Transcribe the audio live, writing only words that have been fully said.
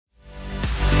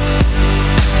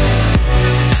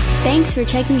Thanks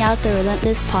for checking out the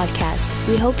Relentless Podcast.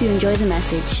 We hope you enjoy the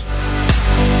message.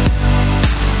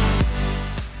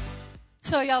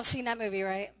 So y'all have seen that movie,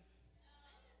 right?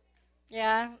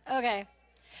 Yeah? Okay.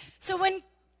 So when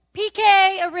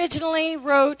PK originally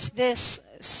wrote this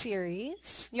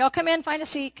series, y'all come in, find a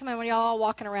seat. Come on, when y'all all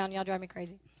walking around, y'all drive me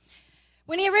crazy.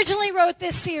 When he originally wrote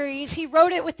this series, he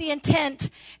wrote it with the intent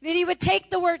that he would take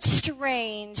the word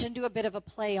strange and do a bit of a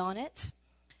play on it.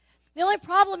 The only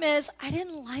problem is I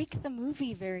didn't like the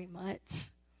movie very much.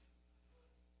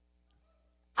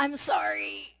 I'm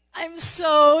sorry. I'm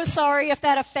so sorry if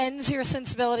that offends your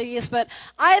sensibilities, but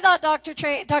I thought Doctor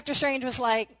Strange was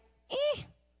like, I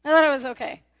thought it was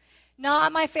okay.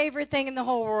 Not my favorite thing in the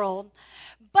whole world.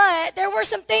 But there were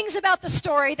some things about the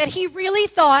story that he really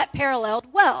thought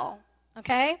paralleled well.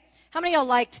 Okay? How many of y'all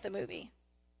liked the movie?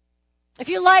 If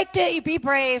you liked it, you be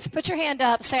brave. Put your hand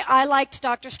up. Say, I liked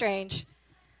Doctor Strange.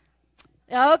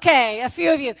 Okay, a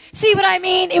few of you. See what I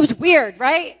mean? It was weird,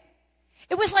 right?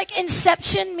 It was like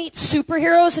Inception meets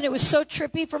superheroes, and it was so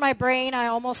trippy for my brain, I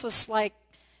almost was like,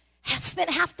 I spent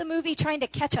half the movie trying to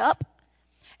catch up.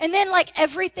 And then like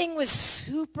everything was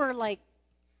super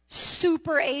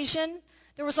Asian.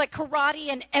 There was like karate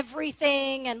and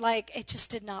everything, and like it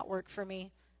just did not work for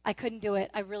me. I couldn't do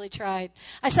it. I really tried.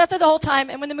 I sat there the whole time,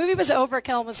 and when the movie was over,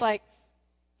 Kellen was like,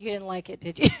 you didn't like it,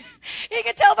 did you? You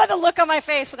could tell by the look on my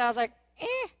face, and I was like,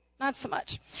 not so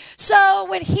much. So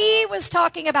when he was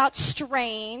talking about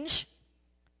strange,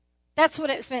 that's what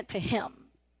it meant to him.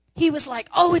 He was like,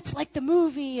 oh, it's like the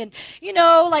movie, and,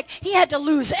 like he had to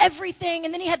lose everything,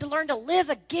 and then he had to learn to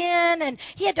live again, and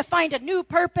he had to find a new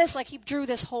purpose. Like he drew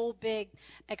this whole big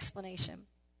explanation.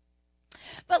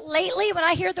 But lately, when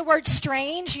I hear the word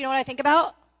strange, you know what I think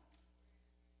about?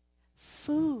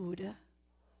 Food.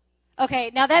 Okay,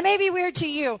 now that may be weird to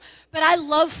you, but I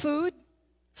love food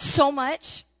so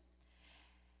much.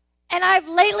 And I've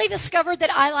lately discovered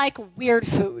that I like weird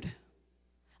food.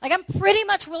 Like I'm pretty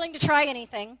much willing to try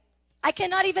anything. I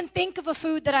cannot even think of a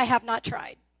food that I have not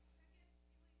tried.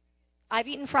 I've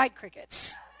eaten fried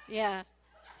crickets. Yeah.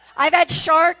 I've had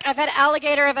shark, I've had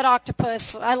alligator, I've had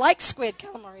octopus. I like squid.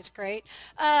 Calamari's great.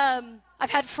 I've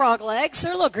had frog legs.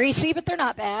 They're a little greasy, but they're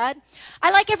not bad.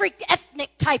 I like every ethnic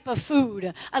type of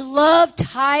food. I love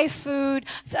Thai food.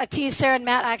 I tease Sarah and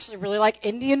Matt. I actually really like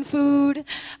Indian food.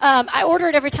 I order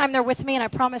it every time they're with me, and I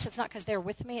promise it's not because they're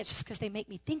with me. It's just because they make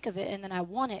me think of it, and then I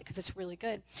want it because it's really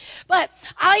good. But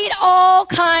I eat all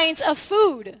kinds of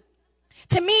food.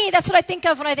 To me, that's what I think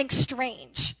of when I think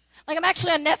strange. Like I'm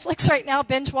actually on Netflix right now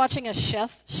binge watching a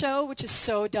chef show, which is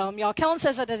so dumb, y'all. Kellen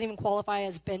says that doesn't even qualify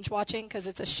as binge watching because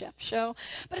it's a chef show.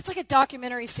 But it's like a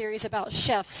documentary series about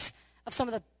chefs of some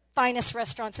of the finest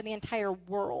restaurants in the entire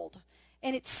world.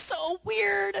 And it's so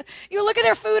weird. You look at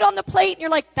their food on the plate and you're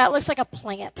like, that looks like a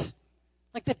plant.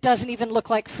 Like that doesn't even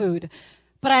look like food.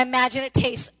 But I imagine it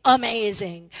tastes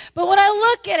amazing. But when I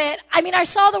look at it, I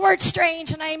saw the word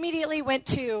strange and I immediately went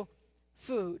to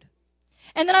food.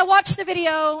 And then I watched the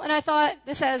video, and I thought,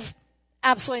 this has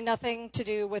absolutely nothing to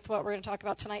do with what we're going to talk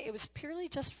about tonight. It was purely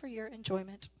just for your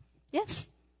enjoyment. Yes?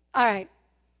 All right.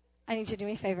 I need you to do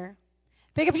me a favor.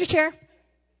 Pick up your chair.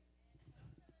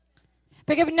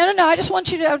 No. I just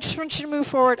want you to move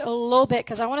forward a little bit,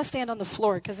 because I want to stand on the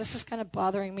floor, because this is kind of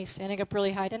bothering me standing up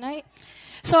really high tonight.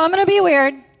 So I'm going to be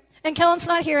weird, and Kellen's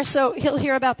not here, so he'll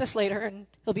hear about this later, and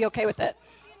he'll be okay with it.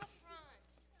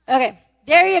 Okay.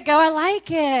 There you go. I like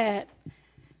it.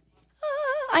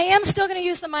 I am still going to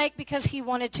use the mic because he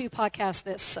wanted to podcast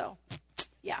this, so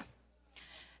yeah.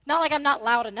 Not like I'm not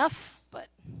loud enough, but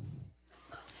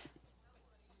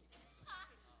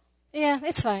yeah,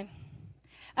 it's fine.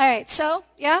 All right, so,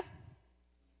 yeah?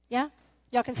 Yeah?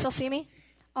 Y'all can still see me?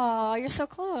 Oh, you're so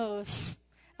close.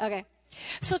 Okay.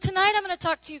 So tonight I'm going to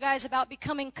talk to you guys about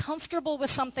becoming comfortable with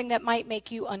something that might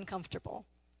make you uncomfortable.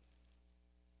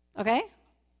 Okay?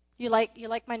 You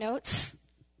like my notes?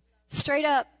 Straight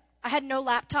up. I had no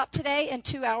laptop today and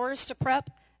 2 hours to prep,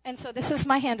 and so this is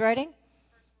my handwriting.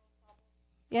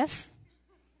 Yes?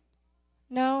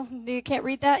 No? You can't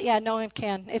read that? Yeah, no one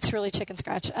can. It's really chicken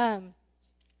scratch.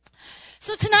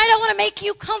 So tonight I want to make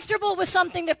you comfortable with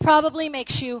something that probably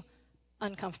makes you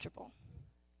uncomfortable.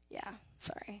 Yeah,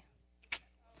 sorry.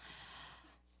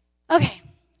 Okay,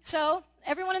 so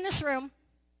everyone in this room,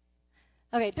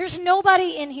 okay, there's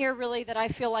nobody in here really that I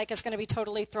feel like is going to be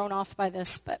totally thrown off by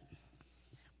this, but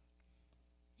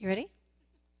you ready?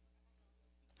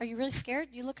 Are you really scared?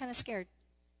 You look kind of scared.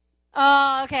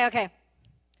 Oh, okay.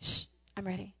 Shh, I'm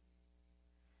ready.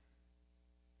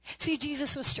 See,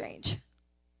 Jesus was strange.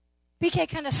 BK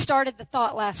kind of started the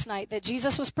thought last night that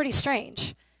Jesus was pretty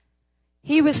strange.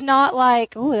 He was not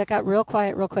like, oh, that got real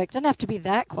quiet real quick. Doesn't have to be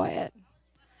that quiet.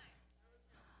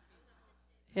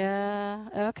 Yeah,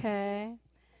 okay.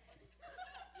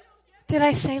 Did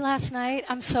I say last night?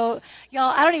 Y'all,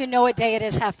 I don't even know what day it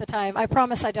is half the time. I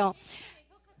promise I don't.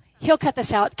 He'll cut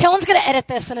this out. Kellen's going to edit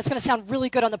this, and it's going to sound really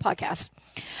good on the podcast.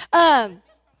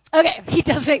 Okay, he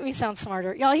does make me sound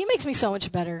smarter. Y'all, he makes me so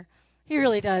much better. He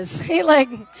really does.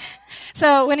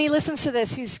 So when he listens to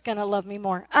this, he's going to love me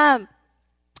more.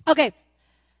 Okay.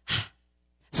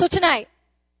 So tonight,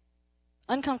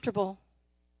 uncomfortable,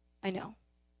 I know.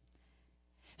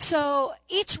 So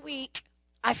each week,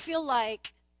 I feel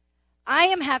like I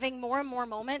am having more and more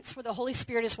moments where the Holy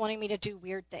Spirit is wanting me to do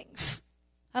weird things.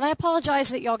 And I apologize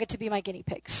that y'all get to be my guinea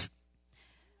pigs.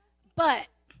 But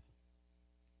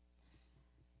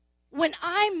when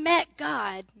I met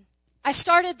God, I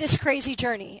started this crazy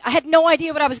journey. I had no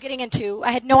idea what I was getting into.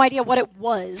 I had no idea what it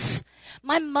was.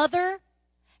 My mother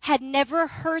had never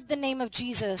heard the name of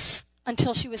Jesus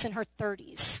until she was in her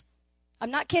 30s.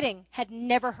 I'm not kidding. Had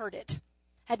never heard it.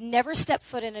 Had never stepped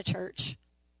foot in a church.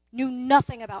 Knew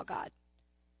nothing about God.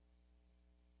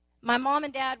 My mom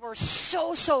and dad were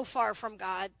so far from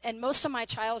God, and most of my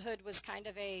childhood was kind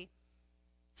of a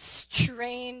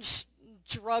strange,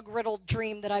 drug-riddled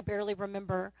dream that I barely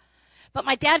remember. But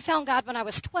my dad found God when I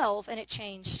was 12, and it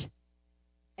changed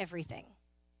everything.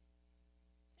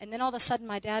 And then all of a sudden,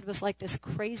 my dad was like this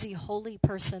crazy, holy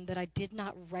person that I did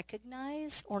not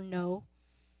recognize or know.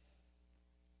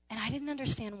 And I didn't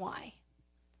understand why.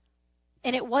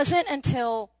 And it wasn't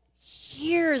until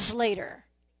years later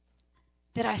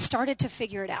that I started to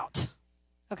figure it out.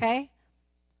 Okay?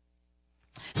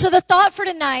 So the thought for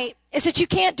tonight is that you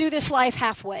can't do this life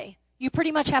halfway. You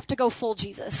pretty much have to go full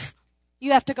Jesus.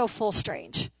 You have to go full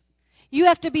strange. You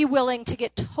have to be willing to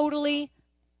get totally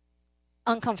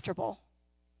uncomfortable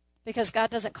because God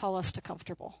doesn't call us to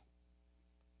comfortable.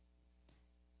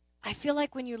 I feel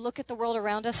like when you look at the world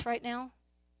around us right now,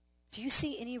 do you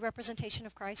see any representation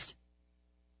of Christ?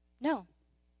 No.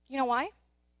 You know why?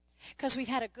 Because we've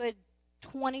had a good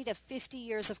 20 to 50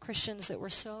 years of Christians that were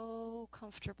so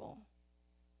comfortable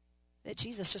that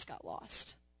Jesus just got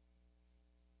lost.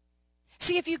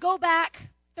 See, if you go back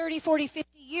 30, 40,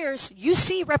 50 years, you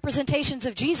see representations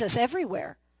of Jesus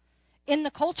everywhere. In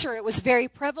the culture, it was very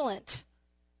prevalent.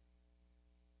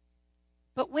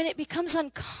 But when it becomes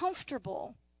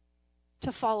uncomfortable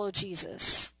to follow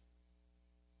Jesus,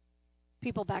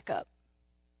 people back up.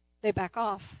 They back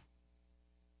off.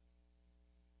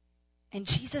 And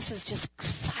Jesus has just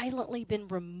silently been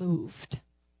removed,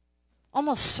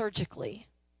 almost surgically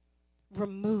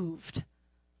removed.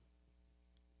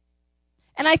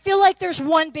 And I feel like there's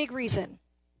one big reason.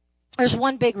 There's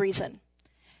one big reason.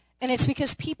 And it's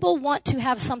because people want to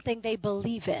have something they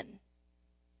believe in,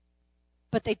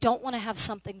 but they don't want to have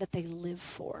something that they live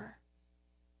for.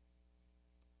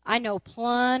 I know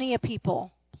plenty of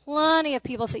people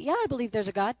say, yeah, I believe there's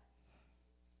a God.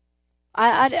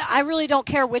 I really don't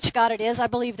care which God it is. I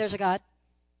believe there's a God.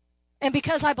 And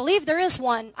because I believe there is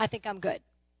one, I think I'm good.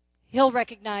 He'll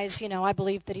recognize, I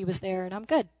believe that he was there and I'm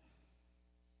good.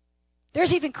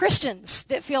 There's even Christians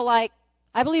that feel like,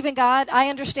 I believe in God. I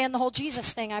understand the whole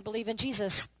Jesus thing. I believe in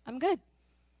Jesus. I'm good.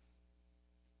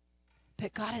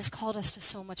 But God has called us to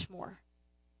so much more.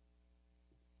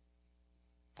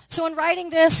 So in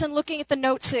writing this and looking at the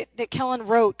notes that Kellen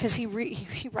wrote, because he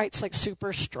writes like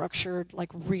super structured, like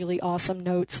really awesome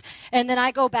notes. And then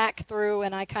I go back through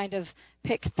and I kind of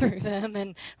pick through them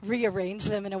and rearrange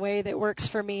them in a way that works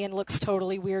for me and looks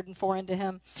totally weird and foreign to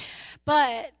him.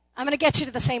 But I'm going to get you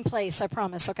to the same place, I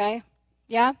promise, okay?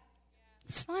 Yeah?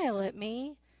 Smile at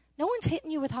me. No one's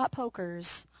hitting you with hot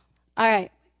pokers. All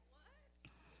right.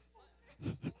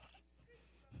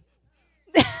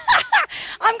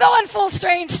 I'm going full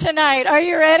strange tonight. Are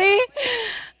you ready?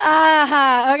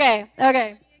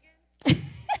 Okay.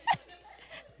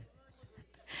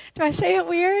 Do I say it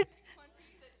weird?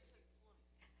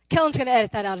 Kellen's going to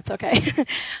edit that out. It's okay.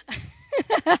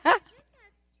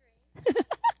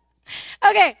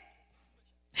 Okay.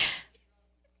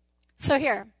 So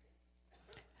here.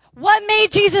 What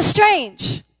made Jesus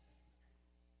strange?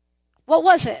 What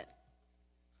was it?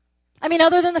 I mean,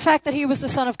 other than the fact that he was the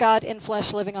Son of God in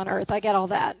flesh living on earth, I get all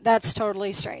that. That's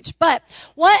totally strange. But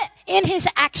what in his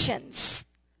actions,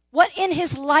 what in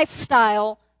his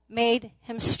lifestyle made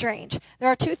him strange? There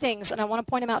are two things, and I want to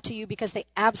point them out to you because they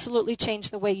absolutely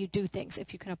change the way you do things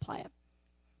if you can apply it.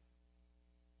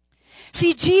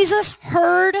 See, Jesus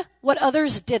heard what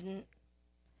others didn't,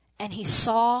 and he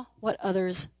saw what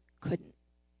others couldn't.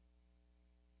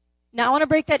 Now, I want to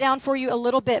break that down for you a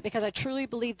little bit because I truly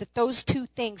believe that those two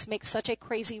things make such a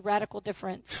crazy, radical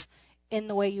difference in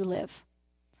the way you live.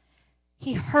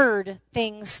 He heard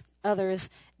things others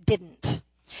didn't.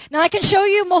 Now, I can show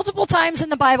you multiple times in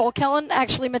the Bible. Kellen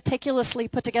actually meticulously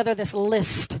put together this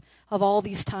list of all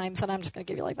these times, and I'm just going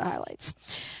to give you like the highlights.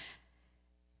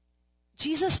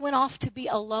 Jesus went off to be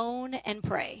alone and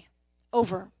pray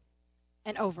over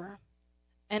and over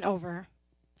and over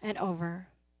and over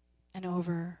and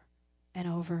over and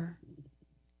over.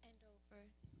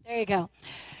 There you go.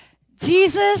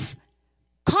 Jesus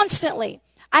constantly.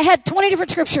 I had 20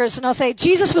 different scriptures, and I'll say,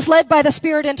 Jesus was led by the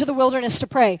Spirit into the wilderness to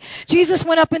pray. Jesus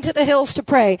went up into the hills to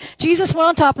pray. Jesus went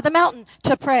on top of the mountain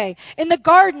to pray. In the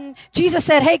garden, Jesus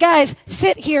said, hey guys,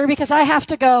 sit here because I have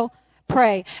to go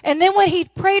pray. And then when he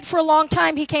prayed for a long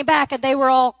time, he came back and they were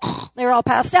all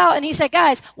passed out. And he said,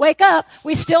 guys, wake up.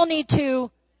 We still need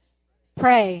to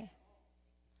pray.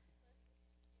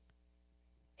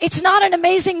 It's not an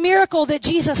amazing miracle that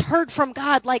Jesus heard from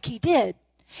God like he did.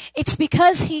 It's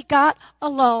because he got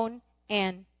alone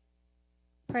and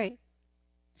prayed.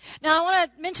 Now, I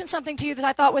want to mention something to you that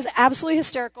I thought was absolutely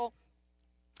hysterical.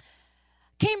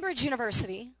 Cambridge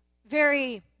University,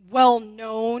 very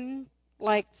well-known,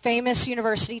 like famous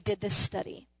university, did this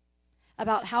study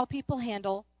about how people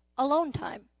handle alone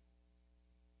time.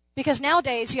 Because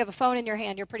nowadays, you have a phone in your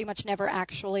hand, you're pretty much never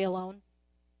actually alone.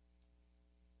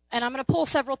 And I'm going to pull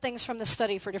several things from the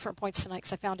study for different points tonight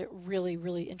because I found it really,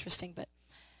 really interesting. But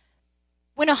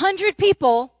when 100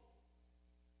 people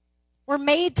were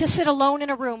made to sit alone in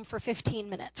a room for 15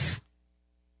 minutes,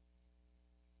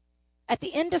 at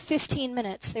the end of 15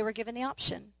 minutes, they were given the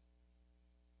option.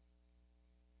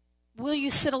 Will you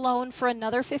sit alone for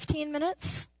another 15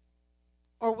 minutes?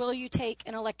 Or will you take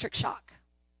an electric shock?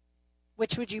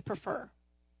 Which would you prefer?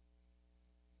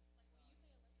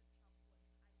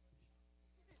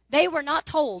 They were not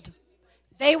told.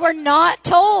 They were not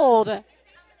told.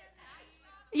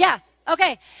 Yeah,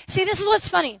 okay. See, this is what's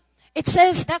funny. It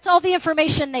says that's all the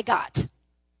information they got.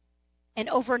 And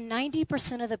over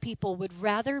 90% of the people would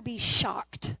rather be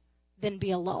shocked than be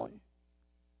alone.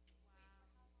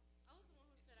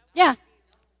 Yeah.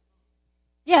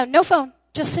 Yeah, no phone.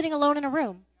 Just sitting alone in a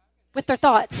room with their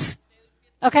thoughts.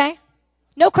 Okay?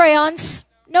 No crayons.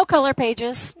 No color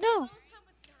pages. No.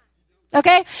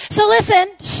 Okay? So listen.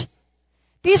 Shh.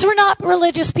 These were not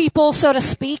religious people, so to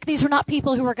speak. These were not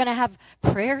people who were going to have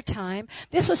prayer time.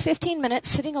 This was 15 minutes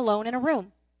sitting alone in a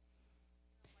room.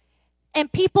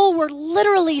 And people were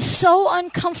literally so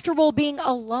uncomfortable being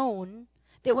alone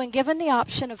that when given the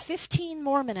option of 15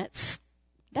 more minutes,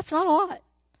 that's not a lot,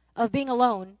 of being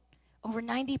alone, over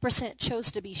 90%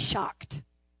 chose to be shocked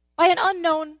by an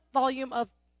unknown volume of,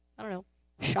 I don't know,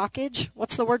 shockage?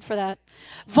 What's the word for that?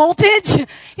 Voltage?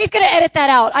 He's going to edit that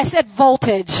out. I said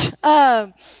voltage.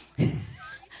 How do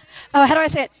I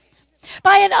say it?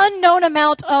 By an unknown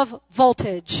amount of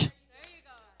voltage. There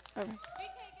you go.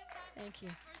 Thank you.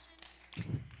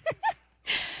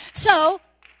 So,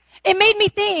 it made me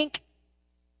think,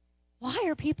 why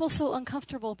are people so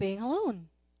uncomfortable being alone?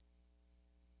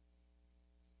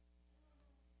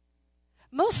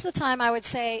 Most of the time, I would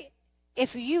say,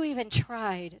 if you even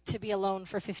tried to be alone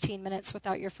for 15 minutes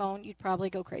without your phone, you'd probably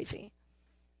go crazy.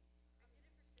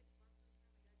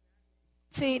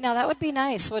 See, now that would be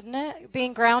nice, wouldn't it?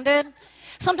 Being grounded.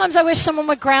 Sometimes I wish someone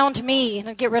would ground me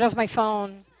and get rid of my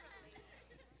phone.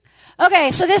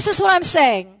 Okay, so this is what I'm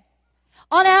saying.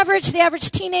 On average, the average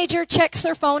teenager checks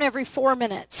their phone every 4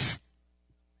 minutes.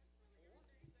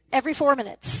 Every 4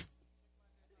 minutes.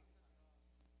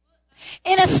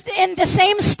 In the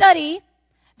same study,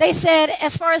 they said,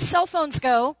 as far as cell phones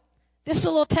go, this is a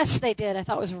little test they did I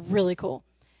thought was really cool.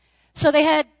 So they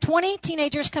had 20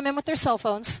 teenagers come in with their cell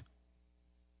phones,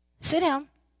 sit down,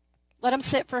 let them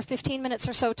sit for 15 minutes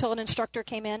or so till an instructor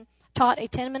came in, taught a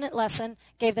 10-minute lesson,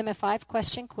 gave them a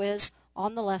 5-question quiz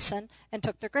on the lesson, and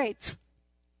took their grades.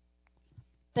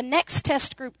 The next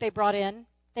test group they brought in,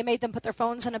 they made them put their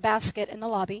phones in a basket in the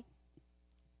lobby,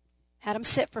 had them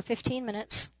sit for 15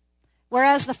 minutes,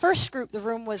 whereas the first group, the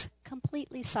room was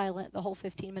completely silent the whole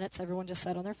 15 minutes. Everyone just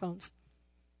sat on their phones.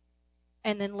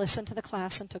 And then listened to the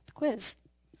class and took the quiz.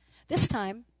 This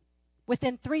time,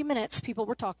 within 3 minutes, people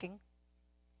were talking.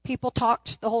 People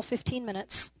talked the whole 15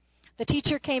 minutes. The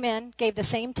teacher came in, gave the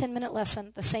same 10-minute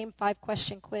lesson, the same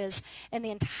 5-question quiz, and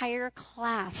the entire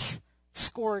class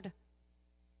scored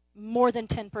more than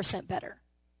 10% better.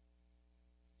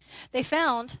 They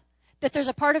found that there's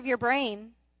a part of your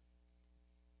brain,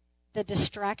 the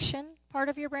distraction part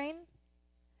of your brain,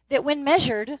 that when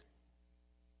measured,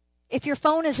 if your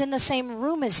phone is in the same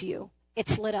room as you,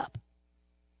 it's lit up.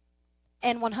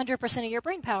 And 100% of your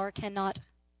brain power cannot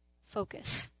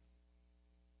focus.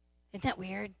 Isn't that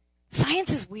weird? Science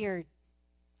is weird.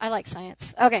 I like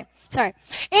science. Okay, sorry.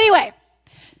 Anyway,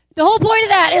 The whole point of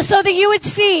that is so that you would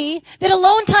see that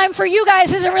alone time for you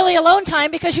guys isn't really alone time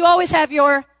because you always have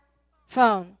your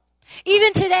phone.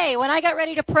 Even today, when I got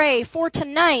ready to pray for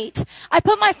tonight, I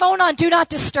put my phone on Do Not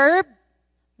Disturb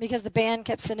because the band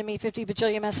kept sending me 50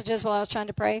 bajillion messages while I was trying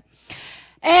to pray.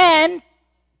 And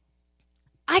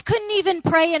I couldn't even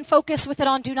pray and focus with it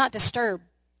on Do Not Disturb.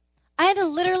 I had to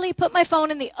literally put my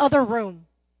phone in the other room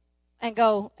and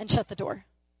go and shut the door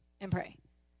and pray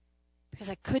because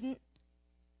I couldn't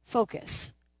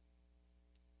focus.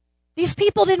 These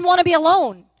people didn't want to be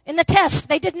alone. In the test,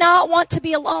 they did not want to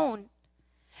be alone.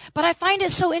 But I find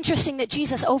it so interesting that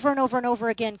Jesus over and over and over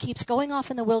again keeps going off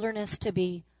in the wilderness to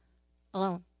be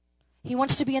alone. He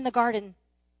wants to be in the garden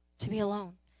to be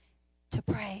alone, to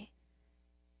pray.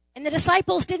 And the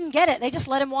disciples didn't get it. They just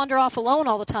let him wander off alone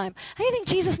all the time. How do you think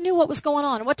Jesus knew what was going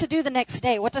on, what to do the next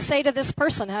day, what to say to this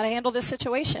person, how to handle this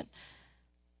situation?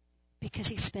 Because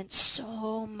he spent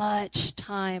so much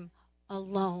time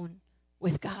alone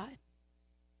with God.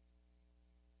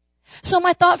 So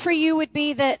my thought for you would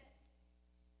be that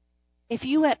if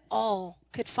you at all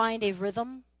could find a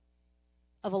rhythm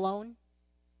of alone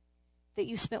that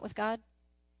you spent with God,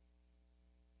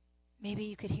 maybe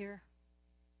you could hear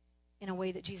in a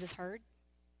way that Jesus heard.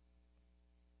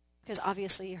 Because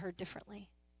obviously he heard differently.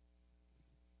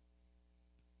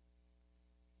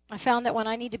 I found that when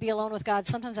I need to be alone with God,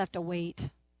 sometimes I have to wait.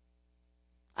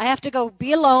 I have to go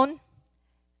be alone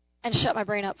and shut my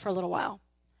brain up for a little while.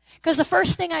 Because the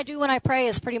first thing I do when I pray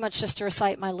is pretty much just to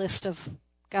recite my list of,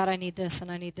 God, I need this,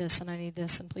 and I need this, and I need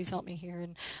this, and please help me here,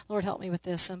 and Lord, help me with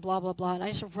this, and blah, blah, blah. And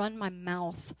I just run my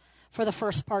mouth for the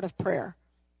first part of prayer.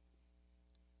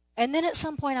 And then at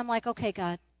some point I'm like, okay,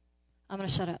 God, I'm going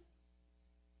to shut up.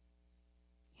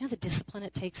 You know the discipline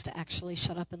it takes to actually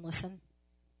shut up and listen?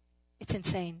 It's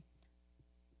insane.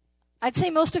 I'd say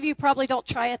most of you probably don't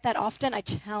try it that often. I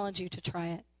challenge you to try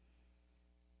it.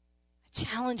 I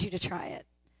challenge you to try it.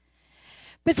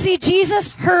 But see,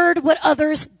 Jesus heard what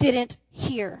others didn't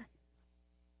hear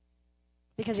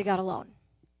because he got alone.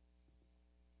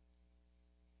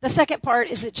 The second part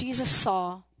is that Jesus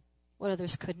saw what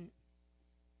others couldn't.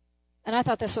 And I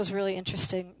thought this was really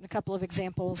interesting. A couple of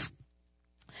examples.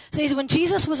 So when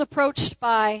Jesus was approached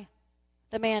by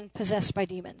the man possessed by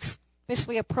demons,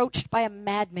 basically approached by a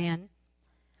madman,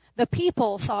 the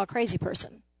people saw a crazy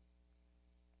person.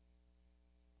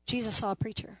 Jesus saw a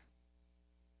preacher.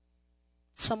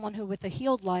 Someone who with a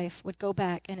healed life would go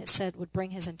back and it said would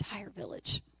bring his entire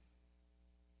village.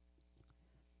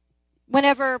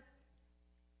 Whenever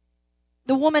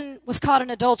the woman was caught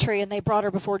in adultery and they brought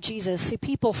her before Jesus, see,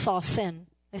 people saw sin.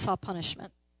 They saw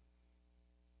punishment.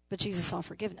 But Jesus saw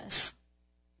forgiveness.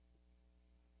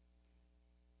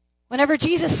 Whenever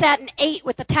Jesus sat and ate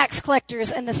with the tax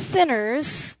collectors and the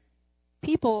sinners,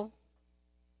 people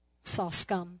saw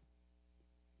scum.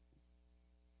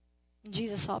 And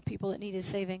Jesus saw people that needed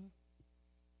saving.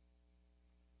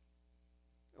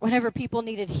 Whenever people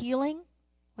needed healing,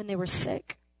 when they were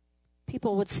sick,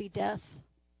 people would see death.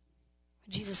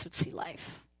 Jesus would see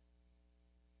life.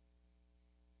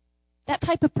 That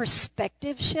type of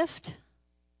perspective shift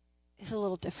is a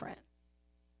little different.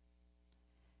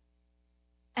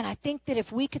 And I think that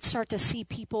if we could start to see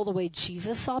people the way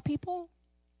Jesus saw people,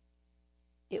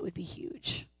 it would be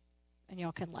huge. And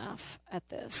y'all can laugh at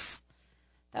this.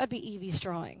 That would be Evie's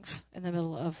drawings in the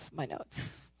middle of my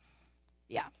notes.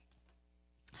 Yeah.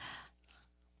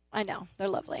 I know. They're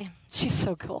lovely. She's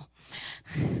so cool.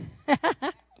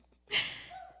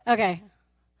 Okay.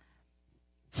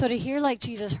 So to hear like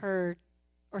Jesus heard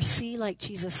or see like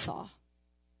Jesus saw.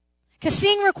 Because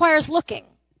seeing requires looking.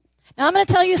 Now I'm going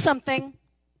to tell you something.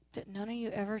 Did none of you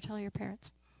ever tell your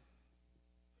parents?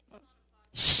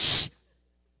 Shh.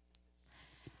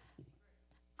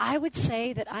 I would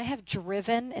say that I have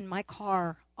driven in my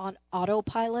car on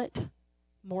autopilot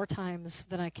more times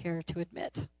than I care to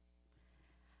admit.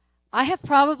 I have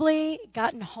probably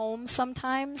gotten home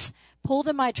sometimes, pulled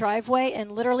in my driveway,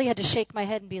 and literally had to shake my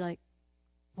head and be like,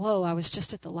 whoa, I was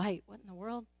just at the light. What in the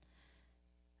world?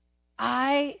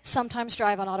 I sometimes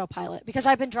drive on autopilot because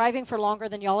I've been driving for longer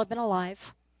than y'all have been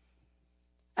alive.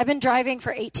 I've been driving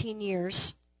for 18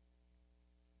 years.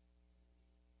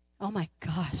 Oh my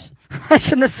gosh. I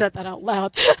shouldn't have said that out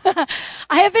loud.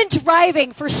 I have been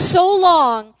driving for so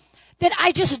long that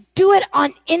I just do it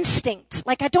on instinct.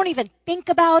 Like I don't even think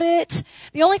about it.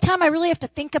 The only time I really have to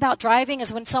think about driving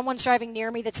is when someone's driving near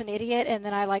me that's an idiot, and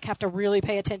then I like have to really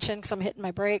pay attention because I'm hitting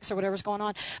my brakes or whatever's going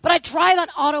on. But I drive on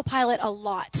autopilot a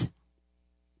lot.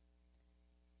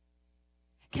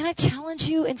 Can I challenge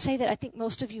you and say that I think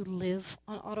most of you live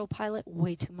on autopilot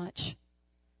way too much?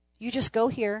 You just go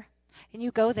here, and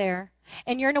you go there,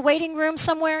 and you're in a waiting room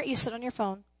somewhere, you sit on your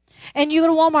phone, and you go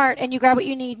to Walmart, and you grab what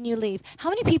you need, and you leave. How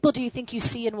many people do you think you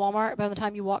see in Walmart by the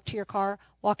time you walk to your car,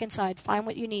 walk inside, find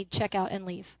what you need, check out, and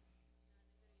leave?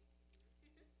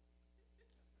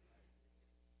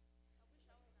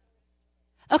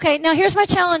 Okay, now here's my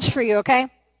challenge for you, okay?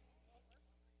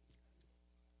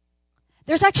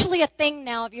 There's actually a thing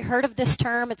now, have you heard of this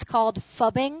term? It's called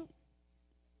phubbing.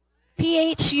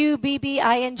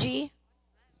 Phubbing.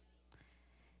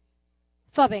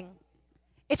 Phubbing.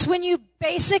 It's when you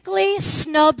basically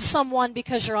snub someone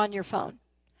because you're on your phone.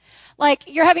 Like,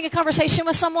 you're having a conversation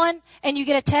with someone, and you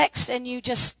get a text, and you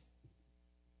just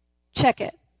check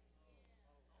it.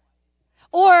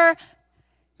 Or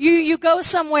you go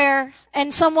somewhere,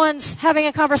 and someone's having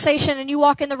a conversation, and you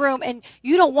walk in the room, and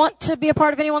you don't want to be a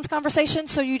part of anyone's conversation,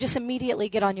 so you just immediately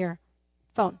get on your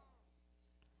phone.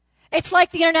 It's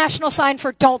like the international sign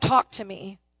for don't talk to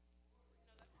me.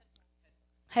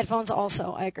 Headphones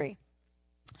also, I agree.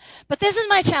 But this is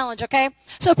my challenge, okay?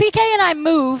 So PK and I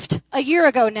moved a year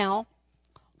ago now.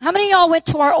 How many of y'all went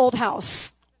to our old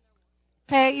house?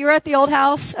 Okay, you were at the old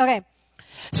house? Okay.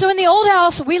 So in the old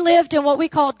house, we lived in what we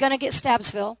called Gonna Get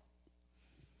Stabsville.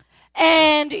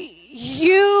 And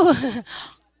you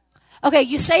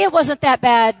say it wasn't that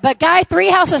bad, but guy 3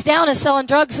 houses down is selling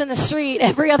drugs in the street.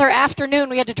 Every other afternoon,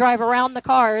 we had to drive around the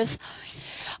cars.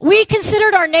 We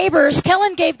considered our neighbors.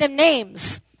 Kellen gave them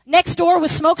names. Next door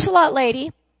was Smokes a Lot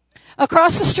Lady.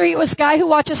 Across the street was a guy who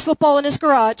watches football in his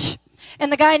garage.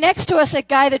 And the guy next to us, a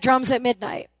guy that drums at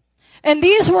midnight. And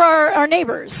these were our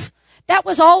neighbors. That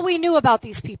was all we knew about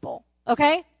these people,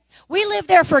 okay? We lived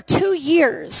there for 2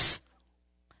 years.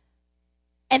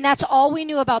 And that's all we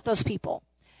knew about those people.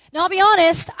 Now, I'll be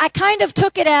honest, I kind of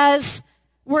took it as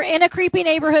we're in a creepy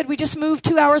neighborhood. We just moved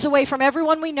 2 hours away from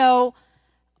everyone we know.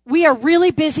 We are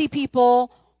really busy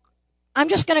people. I'm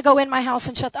just going to go in my house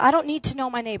and I don't need to know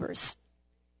my neighbors.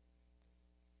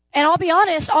 And I'll be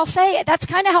honest, I'll say it. That's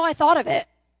kind of how I thought of it.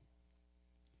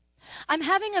 I'm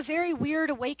having a very weird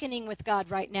awakening with God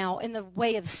right now in the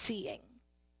way of seeing.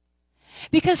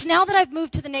 Because now that I've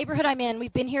moved to the neighborhood I'm in,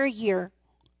 we've been here a year,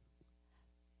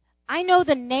 I know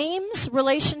the names,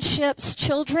 relationships,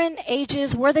 children,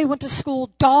 ages, where they went to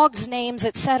school, dogs' names,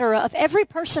 etc., of every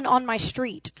person on my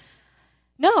street.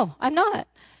 No, I'm not.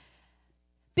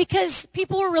 Because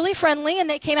people were really friendly, and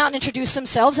they came out and introduced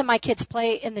themselves, and my kids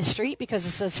play in the street because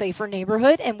it's a safer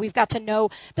neighborhood, and we've got to know.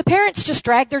 The parents just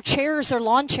drag their chairs, their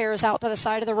lawn chairs out to the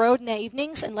side of the road in the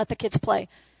evenings and let the kids play.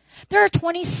 There are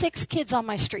 26 kids on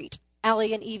my street,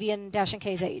 Allie and Evie and Dash and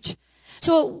Kay's age.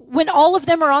 So when all of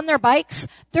them are on their bikes,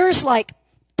 there's like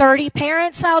 30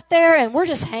 parents out there, and we're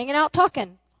just hanging out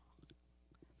talking.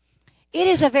 It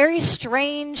is a very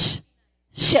strange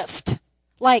shift,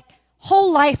 like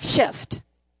whole life shift.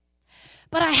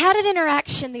 But I had an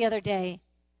interaction the other day,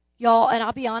 y'all, and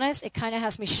I'll be honest, it kind of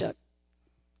has me shook.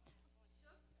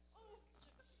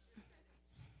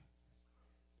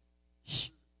 Shh.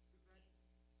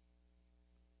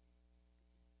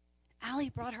 Allie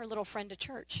brought her little friend to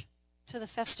church, to the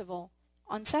festival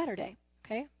on Saturday,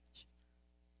 okay?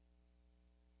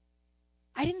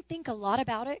 I didn't think a lot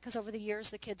about it because over the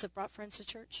years the kids have brought friends to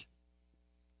church.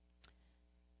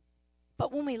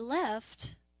 But when we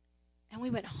left and we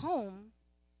went home,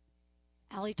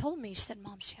 Allie told me, she said,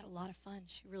 Mom, she had a lot of fun.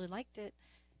 She really liked it.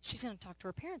 She's going to talk to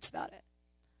her parents about it.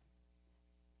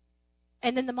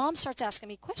 And then the mom starts asking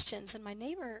me questions, and my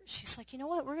neighbor, she's like, you know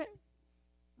what, we're going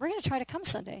to try to come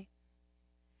Sunday.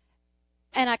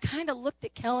 And I kind of looked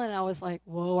at Kellen, and I was like,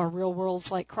 whoa, our real world's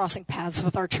like crossing paths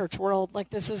with our church world.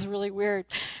 Like, this is really weird.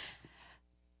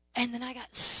 And then I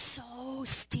got so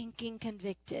stinking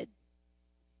convicted.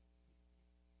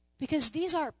 Because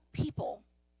these are people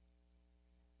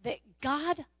that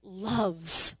God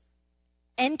loves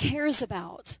and cares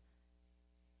about.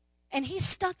 And he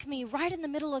stuck me right in the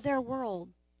middle of their world.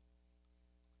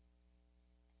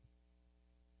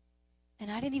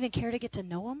 And I didn't even care to get to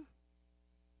know them.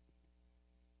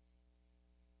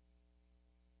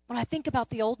 When I think about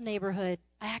the old neighborhood,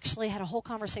 I actually had a whole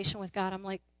conversation with God. I'm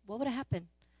like, what would have happened?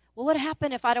 What would have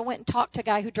happened if I'd have went and talked to a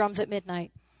guy who drums at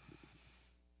midnight?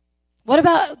 What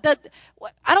about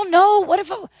I don't know. What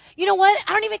if, you know what?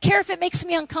 I don't even care if it makes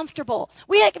me uncomfortable.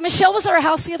 Michelle was at our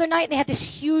house the other night, and they had this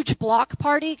huge block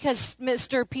party because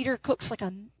Mr. Peter cooks like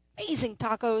amazing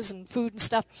tacos and food and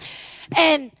stuff.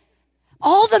 And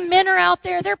all the men are out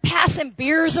there. They're passing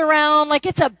beers around like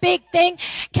it's a big thing.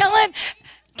 Kellen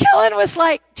was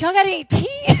like, do y'all got any tea?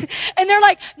 And they're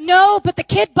like, no, but the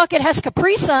kid bucket has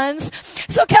Capri Suns.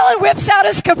 So Kellen whips out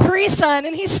his Capri Sun,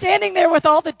 and he's standing there with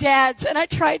all the dads. And I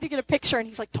tried to get a picture, and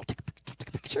he's like, don't take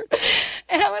a picture. picture.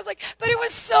 And I was like, but it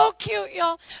was so cute,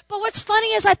 y'all. But what's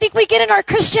funny is I think we get in our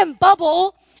Christian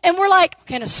bubble and we're like, I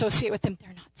can't associate with them.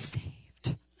 They're not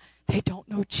saved. They don't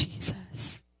know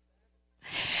Jesus.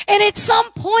 And at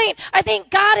some point, I think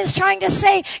God is trying to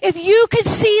say, if you could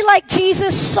see like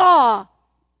Jesus saw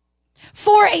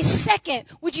for a second,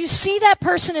 would you see that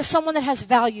person as someone that has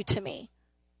value to me?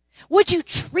 Would you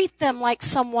treat them like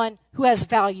someone who has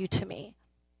value to me?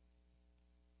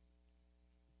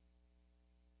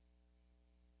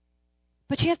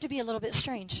 But you have to be a little bit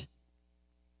strange.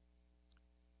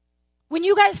 When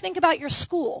you guys think about your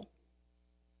school,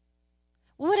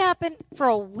 what would happen for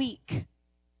a week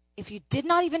if you did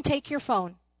not even take your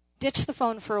phone, ditch the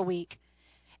phone for a week,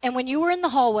 and when you were in the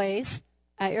hallways,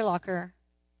 at your locker,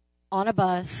 on a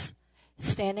bus,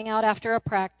 standing out after a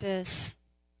practice,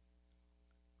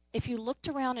 if you looked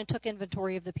around and took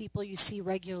inventory of the people you see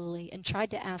regularly and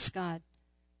tried to ask God,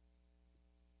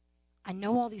 I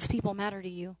know all these people matter to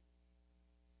you.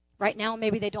 Right now,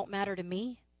 maybe they don't matter to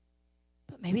me,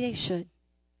 but maybe they should.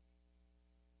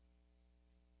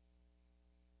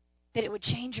 That it would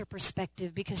change your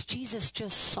perspective because Jesus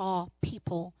just saw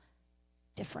people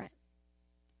different.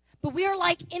 But we are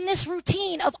like in this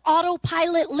routine of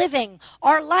autopilot living.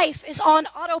 Our life is on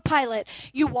autopilot.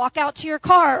 You walk out to your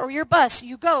car or your bus.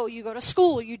 You go to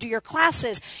school. You do your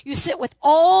classes. You sit with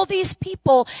all these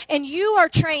people and you are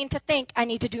trained to think, I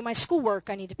need to do my schoolwork.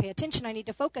 I need to pay attention. I need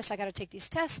to focus. I got to take these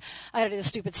tests. I got to do the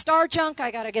stupid star junk. I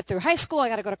got to get through high school. I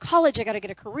got to go to college. I got to get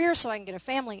a career so I can get a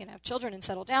family and have children and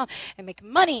settle down and make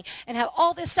money and have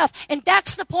all this stuff. And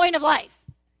that's the point of life.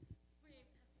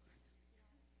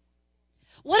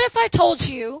 What if I told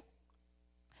you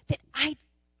that I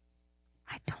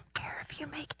don't care if you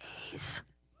make A's?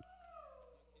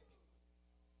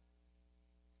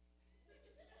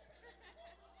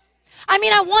 I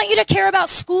mean, I want you to care about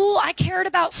school. I cared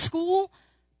about school.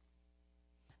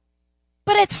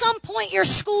 But at some point, your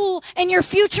school and your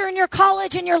future and your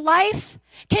college and your life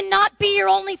cannot be your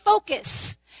only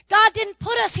focus. God didn't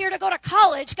put us here to go to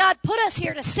college. God put us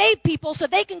here to save people so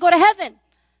they can go to heaven.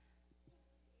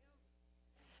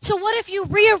 So what if you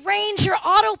rearrange your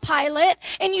autopilot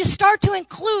and you start to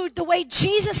include the way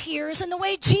Jesus hears and the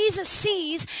way Jesus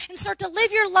sees and start to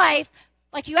live your life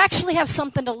like you actually have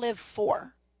something to live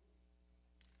for?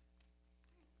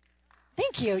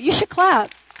 Thank you. You should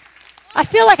clap. I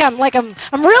feel like I'm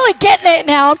really getting it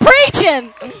now. I'm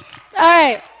preaching. All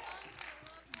right.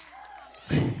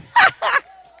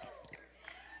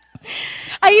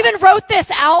 I even wrote this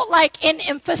out like in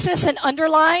emphasis and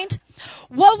underlined.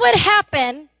 What would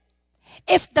happen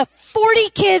if the 40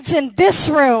 kids in this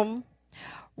room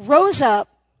rose up,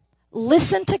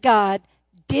 listened to God,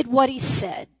 did what he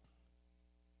said?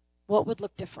 What would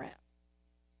look different?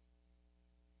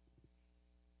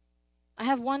 I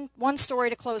have one story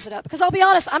to close it up. Because I'll be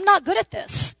honest, I'm not good at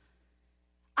this.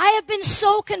 I have been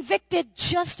so convicted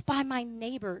just by my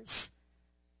neighbors.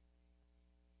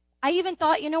 I even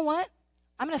thought, you know what?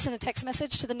 I'm going to send a text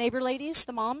message to the neighbor ladies,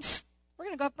 the moms. We're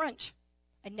going to go have brunch.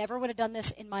 I never would have done this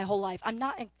in my whole life.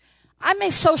 I'm a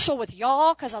social with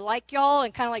y'all because I like y'all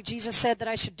and kind of like Jesus said that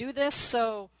I should do this,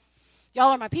 so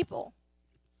y'all are my people.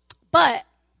 But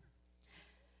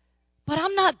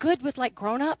I'm not good with like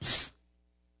grown-ups.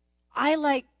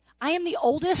 I am the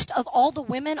oldest of all the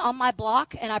women on my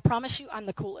block, and I promise you I'm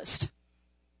the coolest.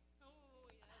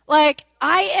 Like,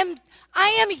 I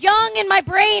am young in my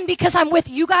brain because I'm with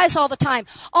you guys all the time.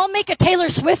 I'll make a Taylor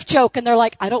Swift joke, and they're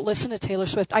like, I don't listen to Taylor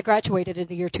Swift. I graduated in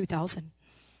the year 2000.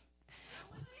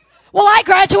 Well, I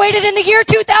graduated in the year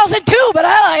 2002, but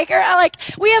I like her.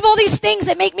 We have all these things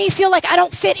that make me feel like I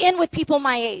don't fit in with people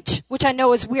my age, which I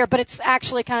know is weird, but it's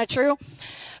actually kind of true.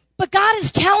 But God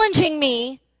is challenging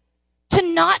me to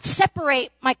not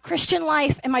separate my Christian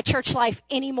life and my church life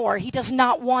anymore. He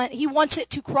wants it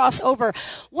to cross over.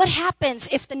 What happens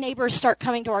if the neighbors start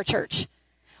coming to our church?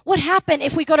 What happens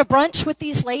if we go to brunch with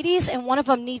these ladies and one of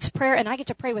them needs prayer and I get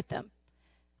to pray with them?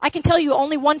 I can tell you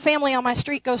only one family on my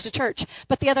street goes to church.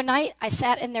 But the other night, I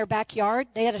sat in their backyard.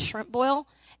 They had a shrimp boil,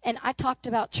 and I talked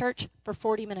about church for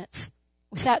 40 minutes.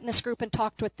 We sat in this group and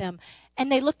talked with them.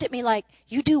 And they looked at me like,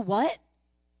 you do what?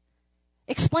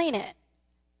 Explain it.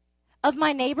 Of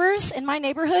my neighbors in my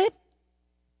neighborhood,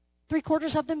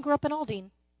 3/4 of them grew up in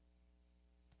Aldine,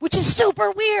 which is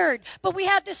super weird. But we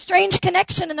had this strange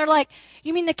connection, and they're like,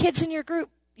 you mean the kids in your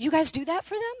group, you guys do that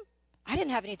for them? I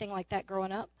didn't have anything like that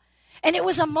growing up. And it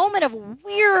was a moment of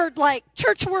weird, like,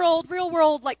 church world, real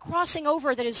world, like, crossing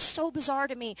over that is so bizarre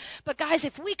to me. But guys,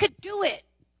 if we could do it,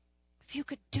 if you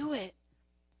could do it,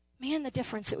 man, the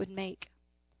difference it would make.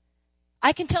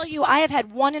 I can tell you I have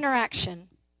had one interaction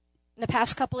in the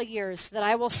past couple of years that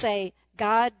I will say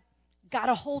God got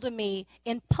a hold of me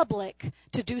in public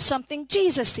to do something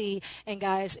Jesus-y. And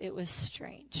guys, it was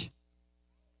strange.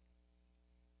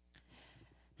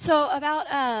 So about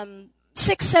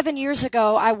 6-7 years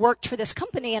ago, I worked for this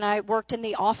company, and I worked in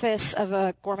the office of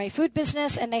a gourmet food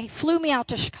business, and they flew me out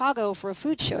to Chicago for a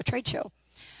food show, a trade show.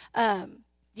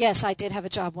 Yes, I did have a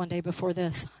job one day before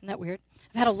this. Isn't that weird?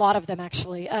 I've had a lot of them,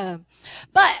 actually.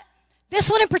 But this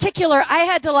one in particular, I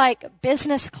had to,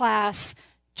 business class,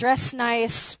 dress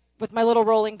nice, with my little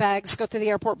rolling bags, go through the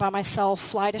airport by myself,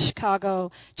 fly to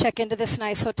Chicago, check into this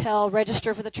nice hotel,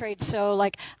 register for the trade show.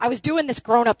 I was doing this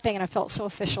grown-up thing, and I felt so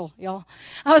official, y'all.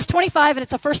 I was 25, and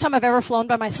it's the first time I've ever flown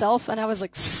by myself, and I was,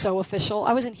 so official.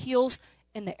 I was in heels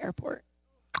in the airport.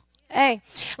 Hey,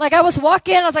 I was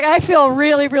walking, I was like, I feel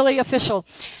really, really official.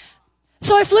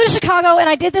 So I flew to Chicago, and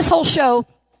I did this whole show,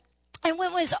 and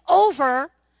when it was over,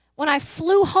 when I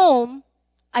flew home,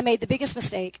 I made the biggest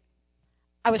mistake.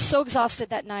 I was so exhausted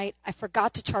that night, I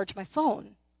forgot to charge my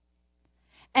phone.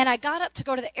 And I got up to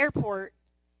go to the airport.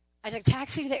 I took a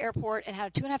taxi to the airport and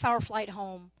had a 2.5-hour flight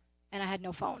home, and I had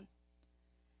no phone.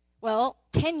 Well,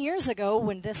 10 years ago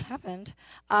when this happened,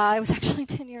 it was actually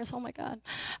 10 years, oh my God.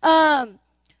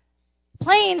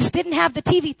 Planes didn't have the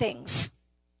TV things.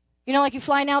 You know, you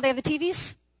fly now, they have the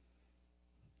TVs?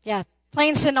 Yeah,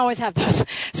 planes didn't always have those.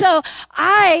 So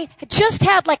I just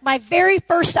had my very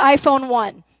first iPhone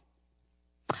 1.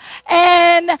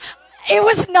 And it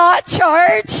was not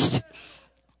charged.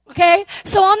 Okay?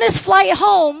 So on this flight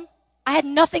home, I had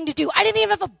nothing to do. I didn't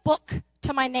even have a book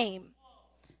to my name.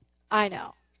 I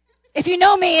know. If you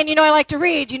know me and you know I like to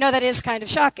read, you know that is kind of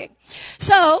shocking.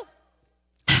 So,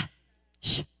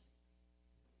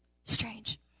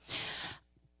 strange.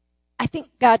 I think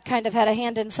God kind of had a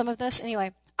hand in some of this.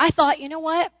 Anyway, I thought, you know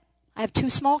what? I have 2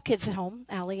 small kids at home.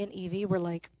 Allie and Evie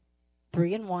were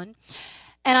 3 and 1.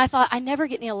 And I thought, I never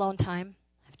get any alone time.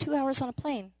 I have 2 hours on a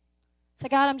plane. So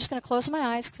God, I'm just going to close my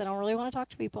eyes because I don't really want to talk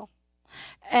to people.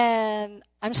 And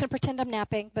I'm just going to pretend I'm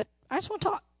napping, but I just want to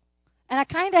talk. And I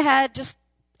kind of had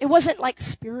it wasn't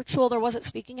spiritual. There wasn't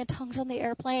speaking in tongues on the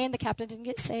airplane. The captain didn't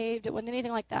get saved. It wasn't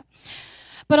anything like that.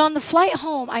 But on the flight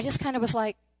home, I just kind of was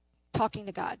talking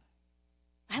to God.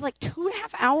 I had 2.5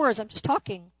 hours. I'm just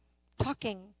talking.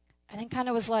 And then kind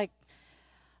of was oh,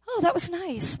 that was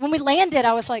nice. When we landed,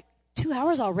 I was 2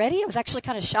 hours already? I was actually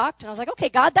kind of shocked. And I was okay,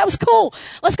 God, that was cool.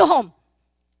 Let's go home.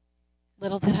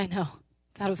 Little did I know,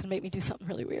 God was going to make me do something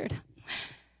really weird.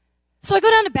 So I go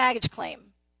down to baggage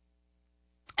claim.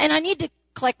 And I need to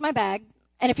collect my bag.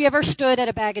 And if you ever stood at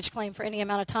a baggage claim for any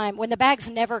amount of time, when the bags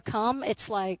never come, it's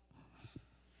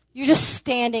you're just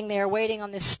standing there waiting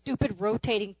on this stupid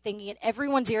rotating thingy, and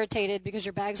everyone's irritated because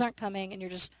your bags aren't coming, and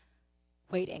you're just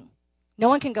waiting. No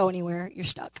one can go anywhere. You're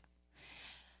stuck.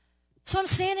 So I'm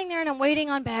standing there, and I'm waiting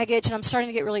on baggage, and I'm starting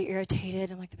to get really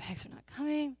irritated. I'm the bags are not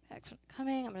coming.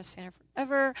 I'm going to stand here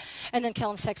forever. And then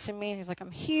Kellen's texting me, and he's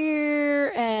I'm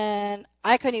here. And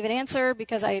I couldn't even answer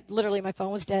because my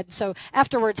phone was dead. So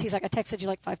afterwards, he's I texted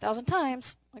you 5,000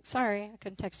 times. Sorry, I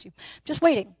couldn't text you. Just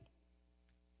waiting.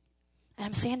 And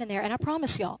I'm standing there, and I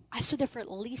promise y'all, I stood there for at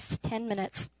least 10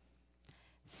 minutes,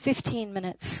 15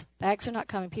 minutes. Bags are not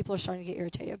coming. People are starting to get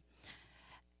irritated.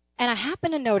 And I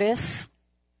happen to notice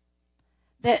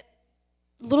that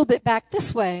a little bit back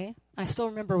this way, I still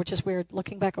remember, which is weird,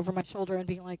 looking back over my shoulder and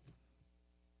being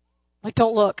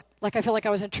don't look. I feel I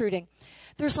was intruding.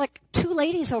 There's 2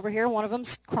 ladies over here. One of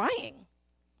them's crying.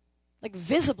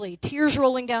 Visibly, tears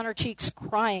rolling down her cheeks,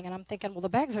 crying. And I'm thinking, well, the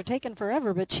bags are taking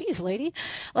forever, but geez, lady.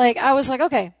 I was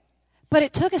okay. But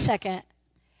it took a second,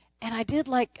 and I did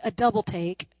a double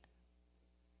take.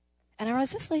 And I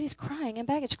realized this lady's crying in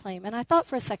baggage claim. And I thought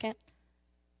for a second,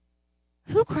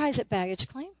 who cries at baggage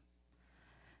claim?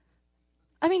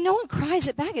 I mean, no one cries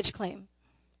at baggage claim.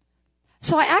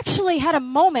 So I actually had a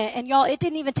moment, and y'all, it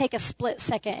didn't even take a split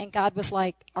second, and God was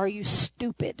are you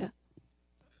stupid?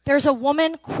 There's a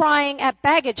woman crying at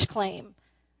baggage claim.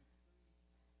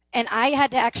 And I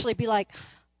had to actually be I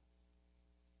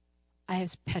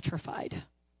was petrified.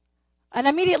 And I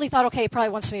immediately thought, okay, he probably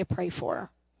wants me to pray for her.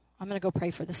 I'm going to go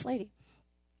pray for this lady.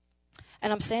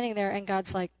 And I'm standing there, and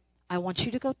God's I want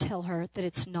you to go tell her that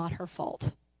it's not her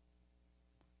fault.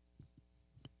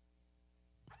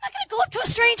 I'm not going to go up to a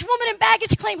strange woman in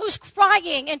baggage claim who's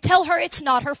crying and tell her it's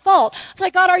not her fault. It's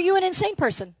God, are you an insane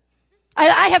person?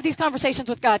 I have these conversations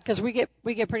with God because we get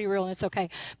pretty real, and it's okay.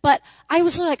 But I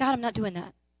was God, I'm not doing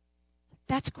that.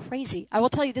 That's crazy. I will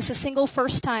tell you, this is the single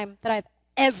first time that I've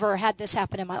ever had this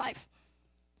happen in my life.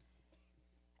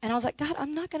 And I was God,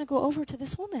 I'm not going to go over to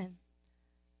this woman.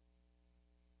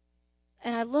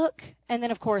 And I look, and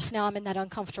then, of course, now I'm in that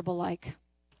uncomfortable,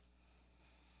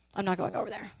 I'm not going over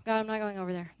there. God, I'm not going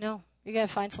over there. No, you got to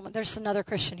find someone. There's another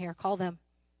Christian here. Call them.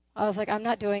 I was like, I'm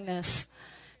not doing this.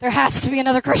 There has to be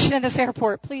another Christian in this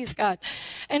airport. Please, God.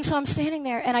 And so I'm standing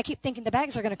there, and I keep thinking the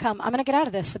bags are going to come. I'm going to get out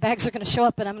of this. The bags are going to show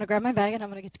up, and I'm going to grab my bag, and I'm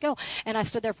going to get to go. And I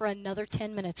stood there for another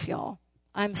 10 minutes, y'all.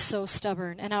 I'm so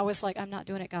stubborn. And I was like, I'm not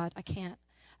doing it, God. I can't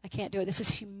do it. This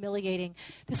is humiliating.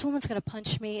 This woman's going to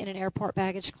punch me in an airport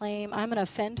baggage claim. I'm going to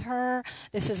offend her.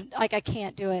 This is, like, I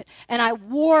can't do it. And I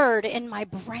warred in my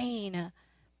brain.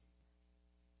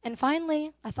 And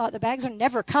finally, I thought the bags are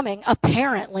never coming,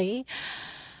 apparently.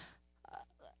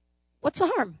 What's the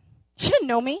harm? She didn't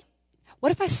know me.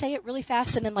 What if I say it really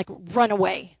fast and then, like, run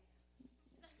away?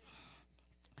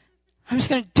 I'm just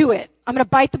going to do it. I'm going to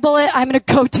bite the bullet. I'm going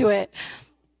to go do it.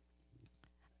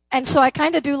 And so I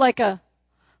kind of do like I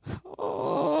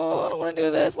don't want to do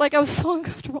this. Like, I was so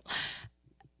uncomfortable.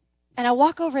 And I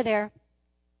walk over there,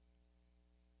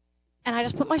 and I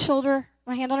just put my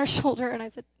hand on her shoulder, and I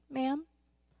said, ma'am,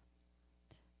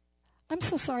 I'm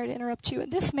so sorry to interrupt you,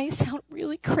 and this may sound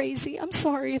really crazy. I'm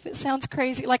sorry if it sounds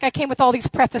crazy. Like, I came with all these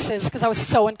prefaces because I was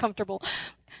so uncomfortable.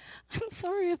 I'm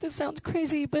sorry if this sounds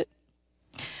crazy, but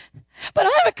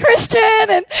I'm a Christian,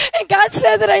 and God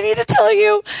said that I need to tell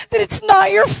you that it's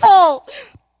not your fault.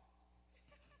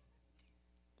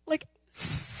 Like,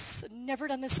 never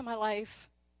done this in my life.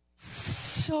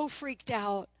 So freaked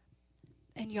out.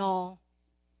 And y'all,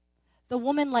 the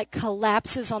woman, like,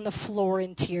 collapses on the floor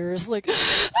in tears, like,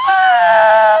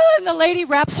 ah! And the lady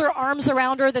wraps her arms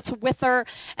around her that's with her,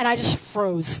 and I just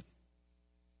froze.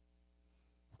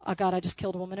 Oh, God, I just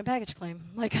killed a woman in baggage claim.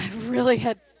 Like, I really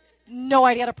had no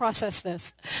idea how to process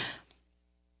this.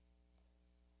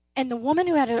 And the woman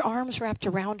who had her arms wrapped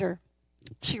around her,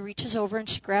 she reaches over and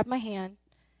she grabbed my hand,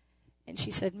 and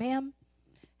she said, ma'am,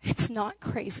 it's not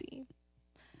crazy.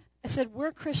 I said,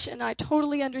 we're Christian. I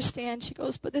totally understand. She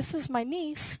goes, but this is my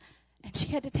niece, and she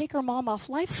had to take her mom off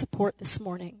life support this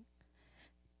morning.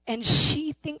 And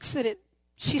she thinks that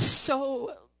she's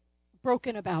so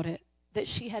broken about it that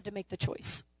she had to make the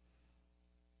choice.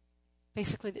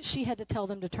 Basically, that she had to tell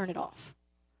them to turn it off.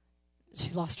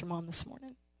 She lost her mom this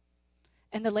morning.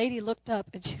 And the lady looked up,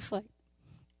 and she's like,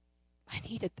 I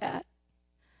needed that.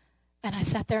 And I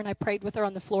sat there, and I prayed with her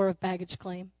on the floor of baggage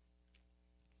claim.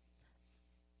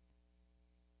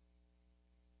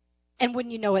 And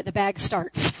wouldn't you know it, the bags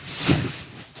start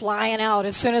flying out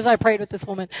as soon as I prayed with this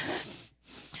woman.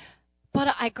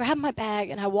 But I grabbed my bag,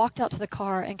 and I walked out to the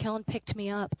car, and Kellen picked me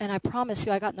up. And I promise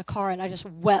you, I got in the car, and I just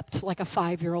wept like a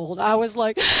 5-year-old. I was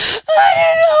like, I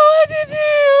didn't know what to do.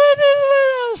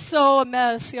 I was so a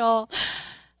mess, y'all.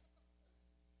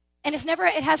 And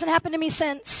it hasn't happened to me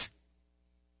since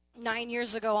 9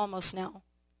 years ago almost now.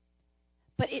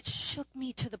 But it shook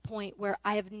me to the point where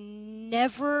I have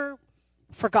never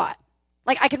forgot.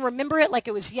 Like, I can remember it like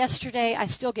it was yesterday. I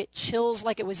still get chills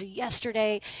like it was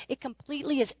yesterday. It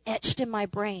completely is etched in my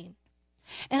brain.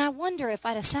 And I wonder if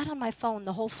I'd have sat on my phone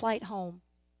the whole flight home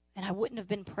and I wouldn't have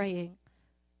been praying,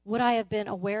 would I have been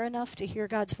aware enough to hear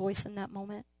God's voice in that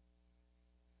moment?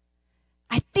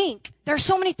 I think there are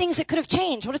so many things that could have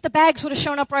changed. What if the bags would have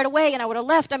shown up right away and I would have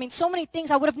left? I mean, so many things.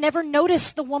 I would have never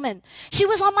noticed the woman. She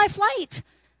was on my flight.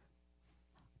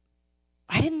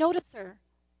 I didn't notice her.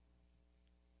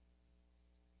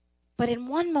 But in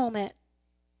one moment,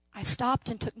 I stopped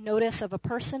and took notice of a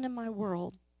person in my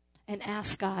world and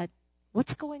asked God,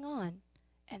 what's going on?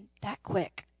 And that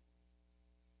quick,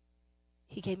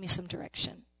 he gave me some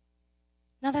direction.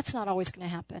 Now, that's not always going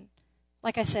to happen.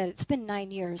 Like I said, it's been 9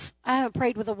 years. I haven't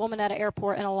prayed with a woman at an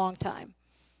airport in a long time.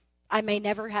 It may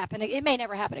never happen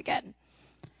again.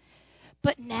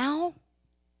 But now,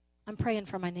 I'm praying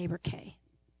for my neighbor, Kay,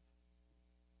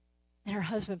 and her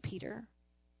husband, Peter.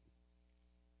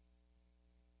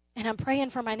 And I'm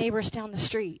praying for my neighbors down the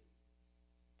street.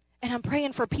 And I'm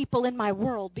praying for people in my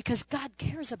world because God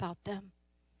cares about them.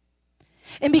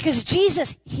 And because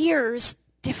Jesus hears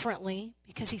differently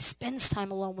because he spends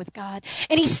time alone with God.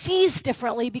 And he sees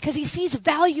differently because he sees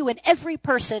value in every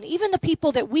person, even the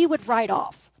people that we would write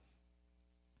off.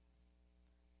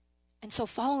 And so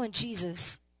following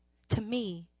Jesus, to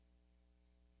me,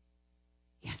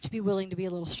 you have to be willing to be a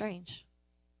little strange.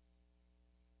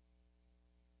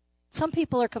 Some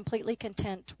people are completely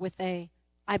content with I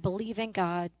believe in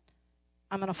God,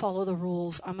 I'm going to follow the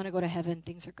rules, I'm going to go to heaven,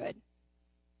 things are good.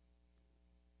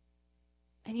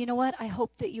 And you know what? I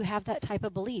hope that you have that type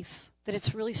of belief, that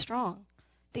it's really strong,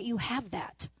 that you have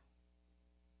that.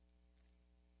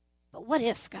 But what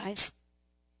if, guys?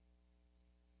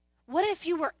 What if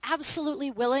you were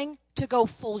absolutely willing to go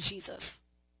full Jesus?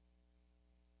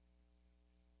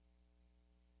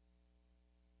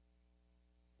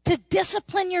 To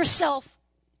discipline yourself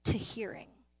to hearing.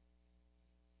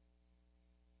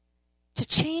 To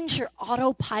change your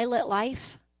autopilot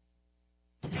life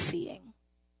to seeing.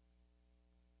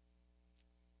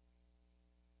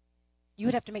 You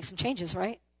would have to make some changes,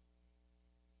 right?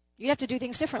 You'd have to do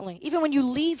things differently. Even when you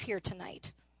leave here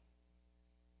tonight,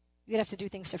 you'd have to do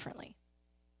things differently.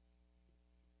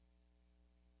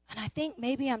 And I think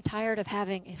maybe I'm tired of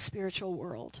having a spiritual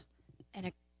world and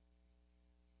a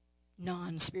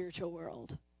non-spiritual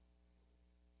world.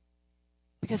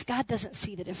 Because God doesn't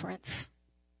see the difference.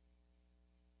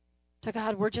 To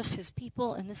God, we're just his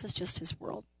people, and this is just his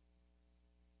world.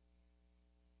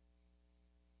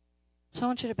 So I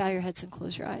want you to bow your heads and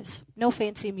close your eyes. No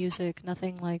fancy music,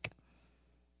 nothing like.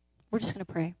 We're just going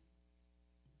to pray.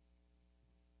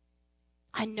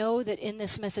 I know that in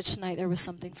this message tonight there was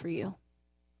something for you.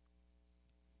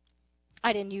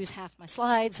 I didn't use half my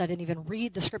slides. I didn't even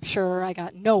read the scripture. I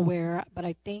got nowhere, but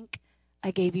I think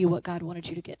I gave you what God wanted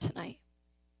you to get tonight.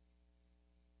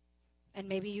 And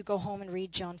maybe you go home and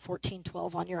read John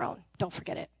 14:12 on your own. Don't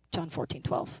forget it. John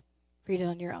 14:12. Read it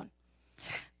on your own.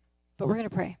 But we're going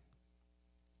to pray.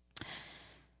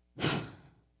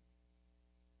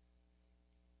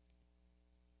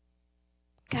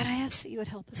 God, I ask that you would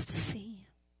help us to see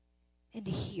and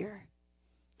to hear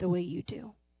the way you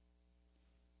do.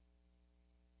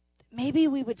 Maybe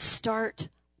we would start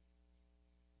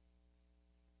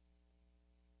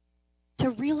to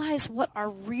realize what our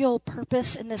real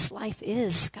purpose in this life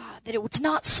is, God, that it's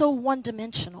not so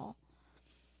one-dimensional.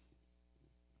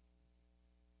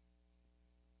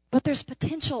 But there's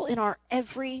potential in our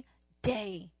every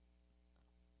day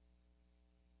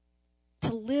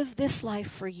to live this life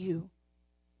for you.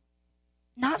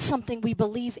 Not something we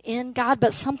believe in, God,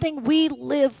 but something we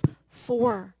live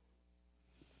for.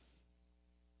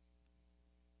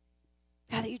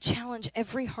 God, that you challenge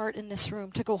every heart in this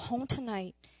room to go home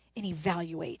tonight and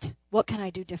evaluate, what can I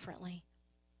do differently?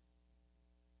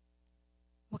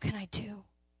 What can I do?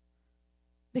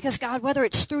 Because God, whether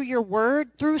it's through your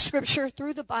word, through scripture,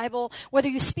 through the Bible, whether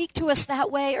you speak to us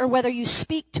that way or whether you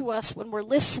speak to us when we're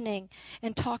listening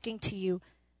and talking to you,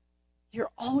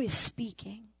 you're always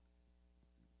speaking.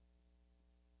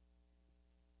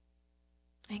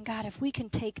 And God, if we can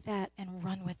take that and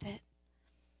run with it,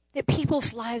 that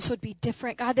people's lives would be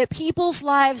different, God, that people's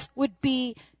lives would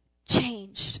be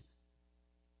changed.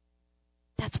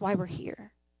 That's why we're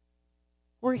here.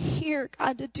 We're here,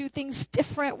 God, to do things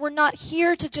different. We're not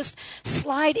here to just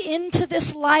slide into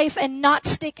this life and not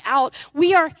stick out.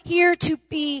 We are here to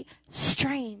be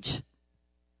strange.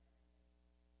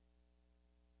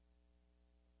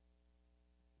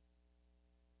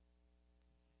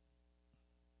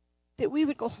 That we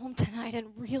would go home tonight and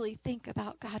really think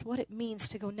about, God, what it means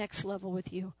to go next level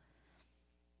with you.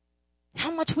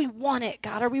 How much we want it,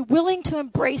 God. Are we willing to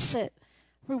embrace it?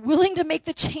 We're willing to make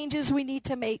the changes we need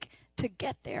to make to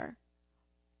get there.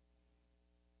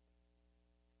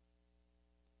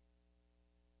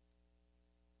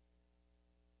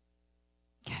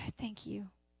 God, I thank you.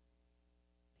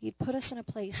 You'd put us in a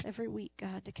place every week,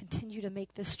 God, to continue to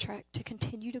make this trek, to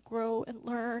continue to grow and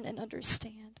learn and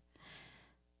understand.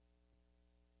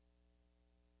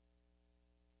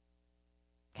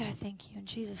 God, I thank you in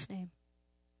Jesus' name.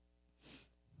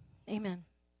 Amen.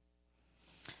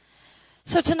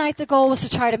 So tonight the goal was to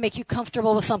try to make you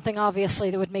comfortable with something,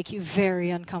 obviously, that would make you very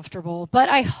uncomfortable. But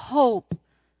I hope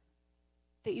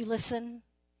that you listen,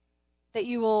 that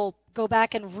you will go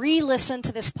back and re-listen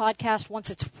to this podcast once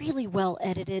it's really well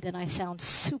edited and I sound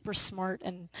super smart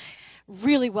and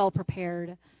really well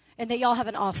prepared. And that y'all have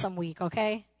an awesome week,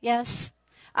 okay? Yes?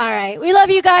 All right. We love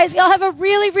you guys. Y'all have a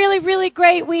really, really, really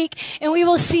great week. And we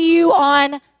will see you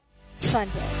on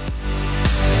Sunday.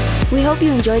 We hope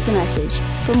you enjoyed the message.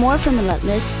 For more from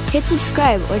Relentless, hit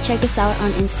subscribe or check us out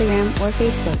on Instagram or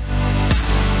Facebook.